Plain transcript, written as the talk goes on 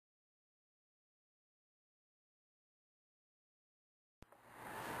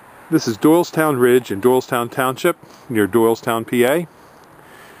This is Doylestown Ridge in Doylestown Township near Doylestown, PA.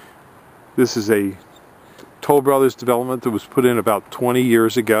 This is a Toll Brothers development that was put in about 20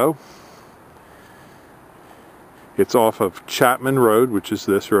 years ago. It's off of Chapman Road, which is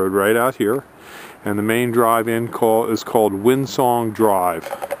this road right out here, and the main drive-in is called Windsong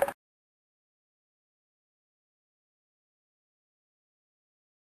Drive.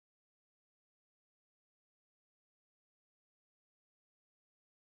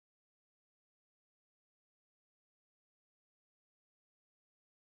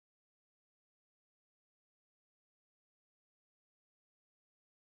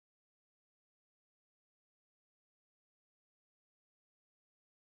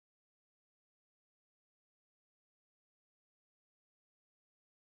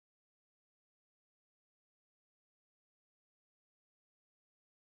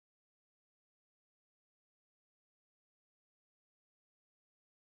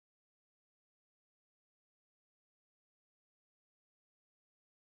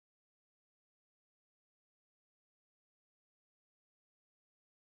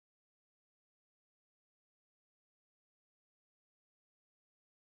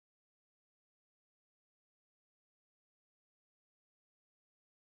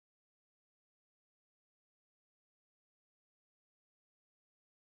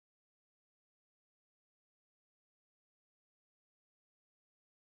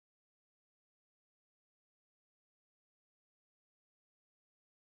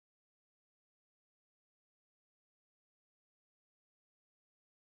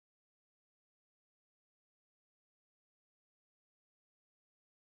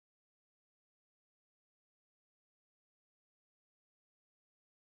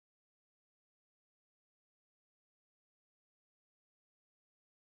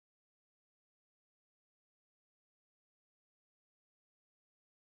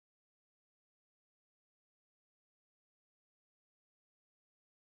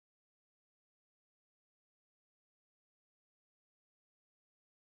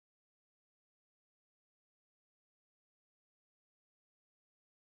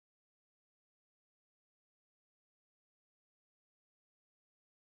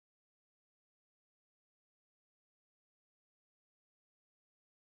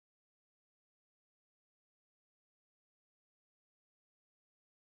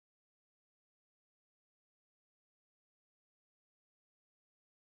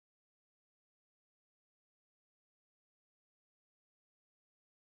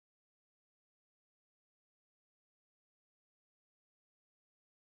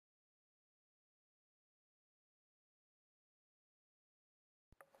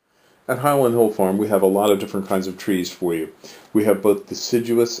 At Highland Hill Farm, we have a lot of different kinds of trees for you. We have both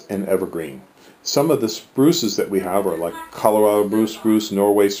deciduous and evergreen. Some of the spruces that we have are like Colorado blue spruce,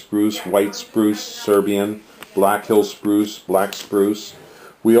 Norway spruce, white spruce, Serbian, Black Hill spruce, black spruce.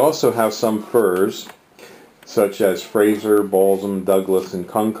 We also have some firs, such as Fraser, balsam, Douglas, and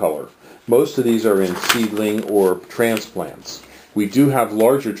concolor. Most of these are in seedling or transplants. We do have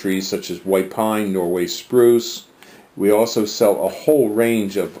larger trees such as white pine, Norway spruce. We also sell a whole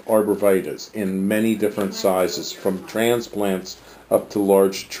range of arborvitaes in many different sizes, from transplants up to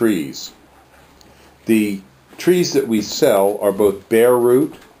large trees. The trees that we sell are both bare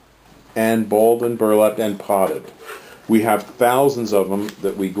root and balled and burlapped and potted. We have thousands of them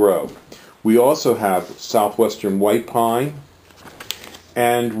that we grow. We also have southwestern white pine,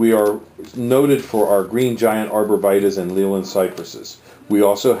 and we are noted for our green giant arborvitaes and Leland cypresses. We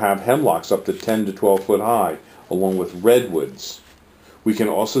also have hemlocks up to 10 to 12 foot high, along with redwoods. We can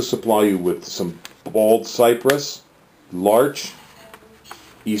also supply you with some bald cypress, larch,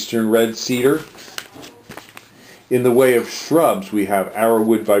 eastern red cedar. In the way of shrubs, we have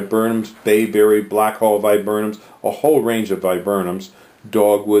arrowwood viburnums, bayberry, blackhaw viburnums, a whole range of viburnums,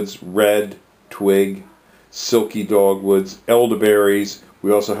 dogwoods, red, twig, silky dogwoods, elderberries.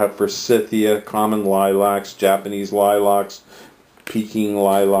 We also have forsythia, common lilacs, Japanese lilacs, Peking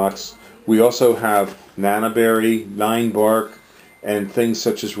lilacs. We also have nannyberry, ninebark, and things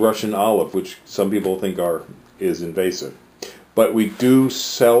such as Russian olive, which some people think is invasive. But we do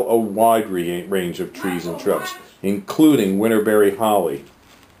sell a wide range of trees and shrubs, including winterberry holly.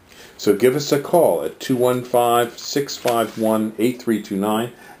 So give us a call at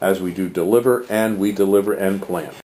 215-651-8329 as we do deliver and plant.